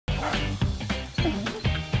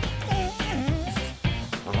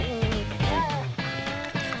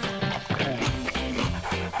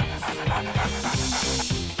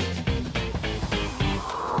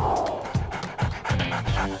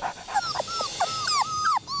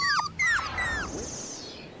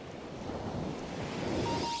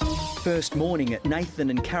First morning at Nathan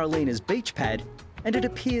and Carolina's beach pad, and it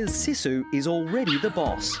appears Sisu is already the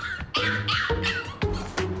boss. Too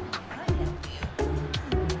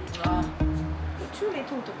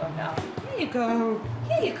little to go now. Here you go.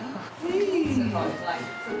 Here you go. Who's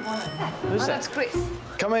that? That's Chris.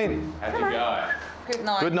 Come in. How'd you go? Good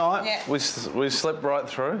night. Good night. Yeah. We slept right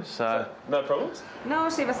through, so no problems. No,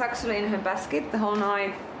 she was actually in her basket the whole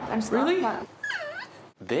night and stuff. Really? But...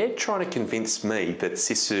 They're trying to convince me that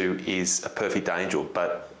Sisu is a perfect angel,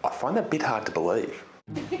 but I find that a bit hard to believe.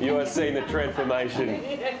 You are seeing the transformation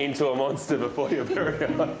into a monster before your very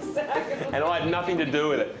eyes. And I had nothing to do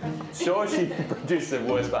with it. Sure, she produced the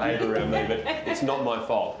worst behaviour around me, but it's not my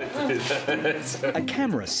fault. A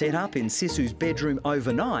camera set up in Sisu's bedroom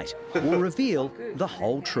overnight will reveal the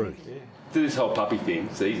whole truth. Do this whole puppy thing,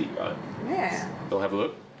 it's easy, right? Yeah. I'll have a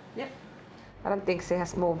look. Yep. I don't think she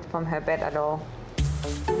has moved from her bed at all.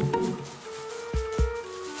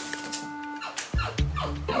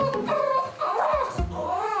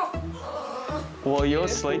 While you're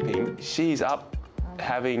sleeping, she's up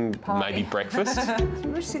having maybe breakfast.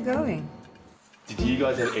 Where's she going? Did you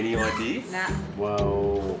guys have any idea? Nah.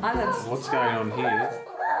 Well, what's going on here?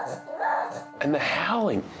 And the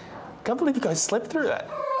howling. Can't believe you guys slept through that.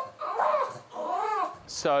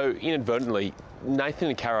 So, inadvertently, Nathan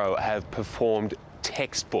and Caro have performed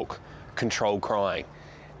textbook controlled crying.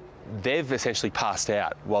 They've essentially passed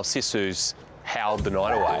out while Sisu's howled the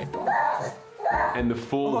night away. And the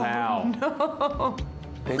full howl. No.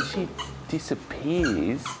 Then she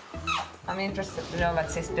disappears. I'm interested to know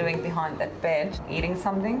what she's doing behind that bed, eating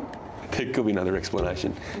something. There could be another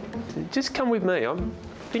explanation. Just come with me. I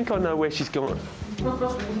think I know where she's gone.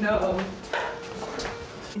 No.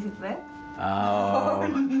 Is it there? Oh.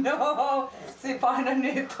 No. She found a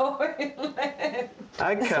new toilet.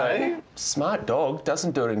 Okay. Smart dog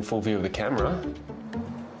doesn't do it in full view of the camera.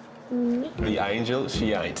 The angel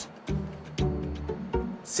she ain't.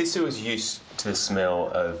 Sisu is used to the smell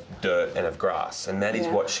of dirt and of grass, and that is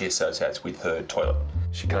what she associates with her toilet.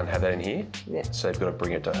 She can't have that in here, so you've got to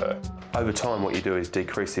bring it to her. Over time, what you do is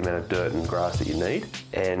decrease the amount of dirt and grass that you need,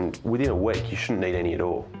 and within a week, you shouldn't need any at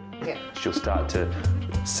all. Yeah. She'll start to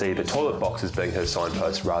see the toilet box as being her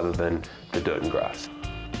signpost rather than the dirt and grass.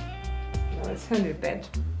 No, it's her new bed.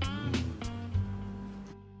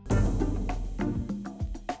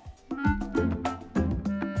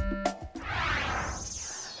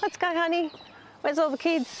 Let's go, honey. Where's all the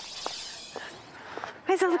kids?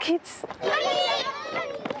 Where's all the kids?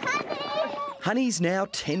 Honey's now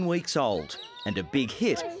 10 weeks old and a big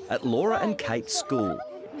hit at Laura and Kate's school.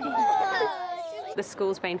 The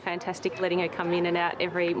school's been fantastic, letting her come in and out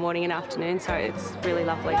every morning and afternoon, so it's really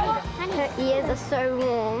lovely. Her ears are so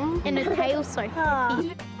warm and her tail's so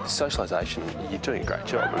fluffy. Socialisation, you're doing a great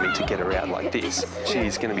job. I mean, to get her out like this,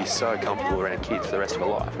 she's going to be so comfortable around kids for the rest of her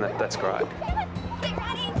life, and that's great.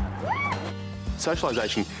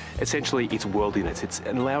 Socialisation, essentially, it's worldliness. It's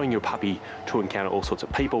allowing your puppy to encounter all sorts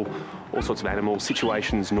of people, all sorts of animals,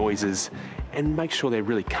 situations, noises, and make sure they're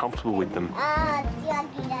really comfortable with them.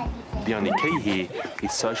 The only key here is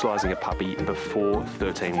socialising a puppy before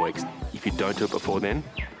 13 weeks. If you don't do it before then,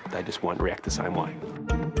 they just won't react the same way.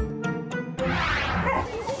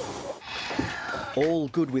 All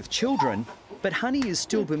good with children, but Honey is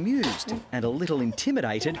still bemused and a little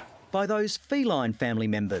intimidated by those feline family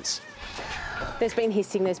members. There's been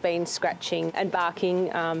hissing, there's been scratching and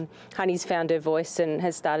barking. Honey's found her voice and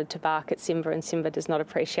has started to bark at Simba, and Simba does not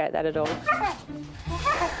appreciate that at all.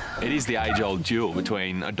 It is the age-old duel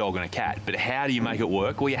between a dog and a cat, but how do you make it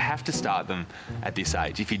work? Well, you have to start them at this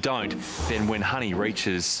age. If you don't, then when Honey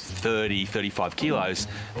reaches 30, 35 kilos,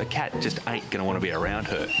 the cat just ain't going to want to be around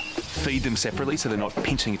her. Feed them separately so they're not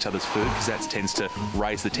pinching each other's food, because that tends to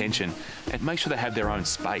raise the tension. And make sure they have their own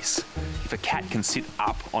space. If a cat can sit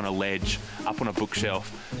up on a ledge, up on a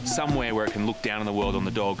bookshelf, somewhere where it can look down on the world on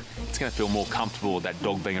the dog, it's going to feel more comfortable with that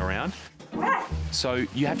dog being around. So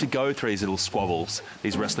you have to go through these little squabbles,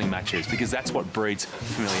 these wrestling matches, because that's what breeds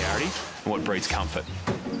familiarity and what breeds comfort.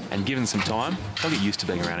 And given some time, they'll get used to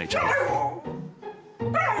being around each other.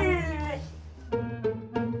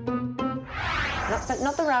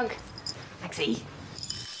 Not the rug. Maxie.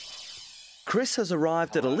 Chris has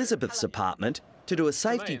arrived at Elizabeth's apartment to do a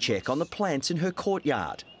safety check on the plants in her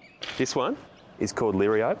courtyard. This one is called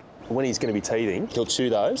Liriope. When he's going to be teething, he'll chew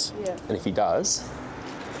those, and if he does,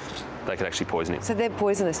 they can actually poison him. So they're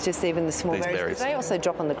poisonous, just even the small These berries. They also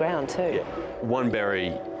drop on the ground too. Yeah. One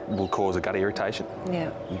berry will cause a gut irritation. Yeah.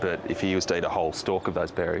 But if he was to eat a whole stalk of those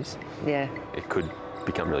berries, yeah, it could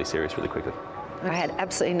become really serious really quickly. I had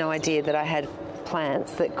absolutely no idea that I had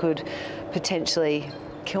plants that could potentially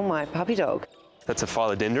kill my puppy dog. That's a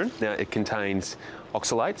philodendron. Now, it contains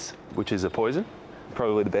oxalates, which is a poison.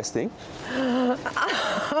 Probably the best thing. To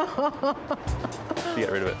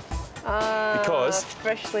get rid of it. Because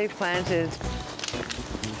freshly planted.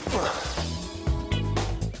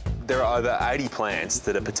 there are over 80 plants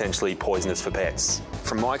that are potentially poisonous for pets.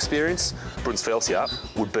 From my experience,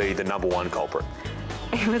 Brunsfelsia would be the #1 culprit.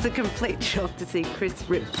 It was a complete shock to see Chris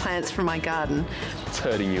rip plants from my garden. It's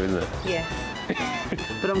hurting you, isn't it? Yes.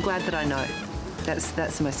 But I'm glad that I know. That's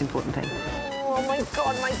the most important thing. Oh my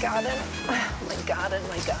God, my garden. My garden,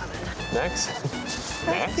 my garden. Max?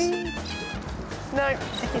 Max? No,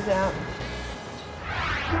 he's out.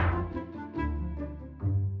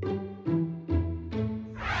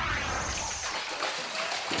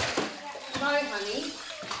 No, honey.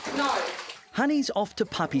 No. Honey's off to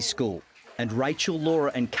puppy school, and Rachel,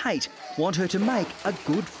 Laura and Kate want her to make a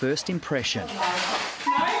good first impression. No,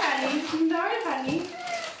 honey. No, honey.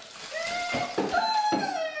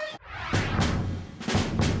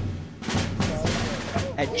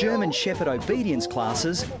 At German Shepherd obedience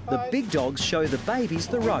classes, the big dogs show the babies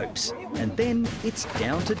the ropes, and then it's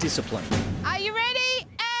down to discipline. Are you ready?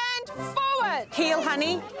 And forward. Heel,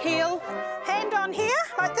 honey, heel. Hand on here,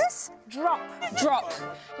 like this. Drop. Drop.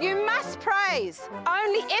 You must praise.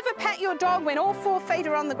 Only ever pat your dog when all 4 feet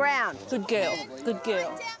are on the ground. Good girl, good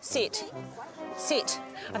girl. Sit. Sit.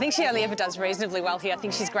 I think she only ever does reasonably well here. I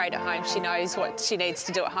think she's great at home. She knows what she needs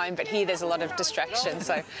to do at home, but here there's a lot of distraction,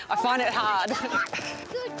 so I find it hard.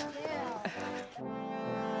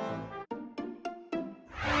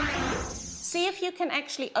 See if you can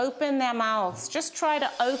actually open their mouths. Just try to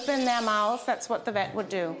open their mouths. That's what the vet would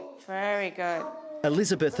do. Very good.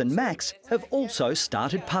 Elizabeth and Max have also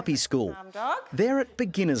started puppy school. They're at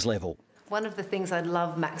beginner's level. One of the things I'd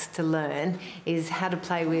love Max to learn is how to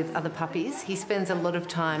play with other puppies. He spends a lot of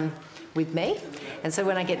time with me, and so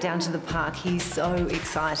when I get down to the park, he's so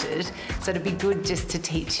excited. So it'd be good just to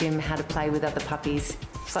teach him how to play with other puppies,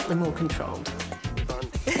 slightly more controlled.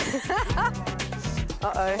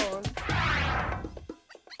 Uh-oh.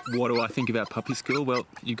 What do I think about puppy school? Well,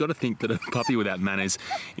 you've got to think that a puppy without manners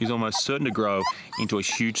is almost certain to grow into a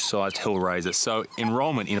huge-sized hellraiser. So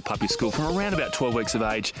enrolment in a puppy school from around about 12 weeks of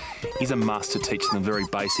age is a must to teach them the very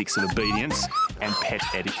basics of obedience and pet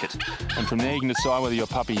etiquette. And from there you can decide whether your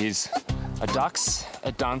puppy is a dux,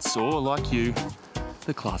 a dunce, or, like you,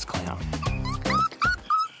 the class clown.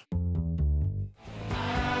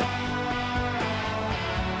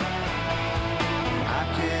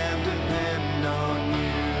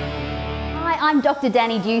 I'm Dr.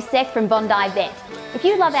 Danny Dusek from Bondi Vet. If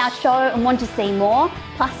you love our show and want to see more,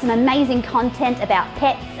 plus some amazing content about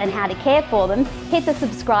pets and how to care for them, hit the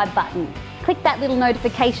subscribe button. Click that little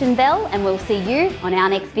notification bell and we'll see you on our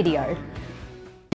next video.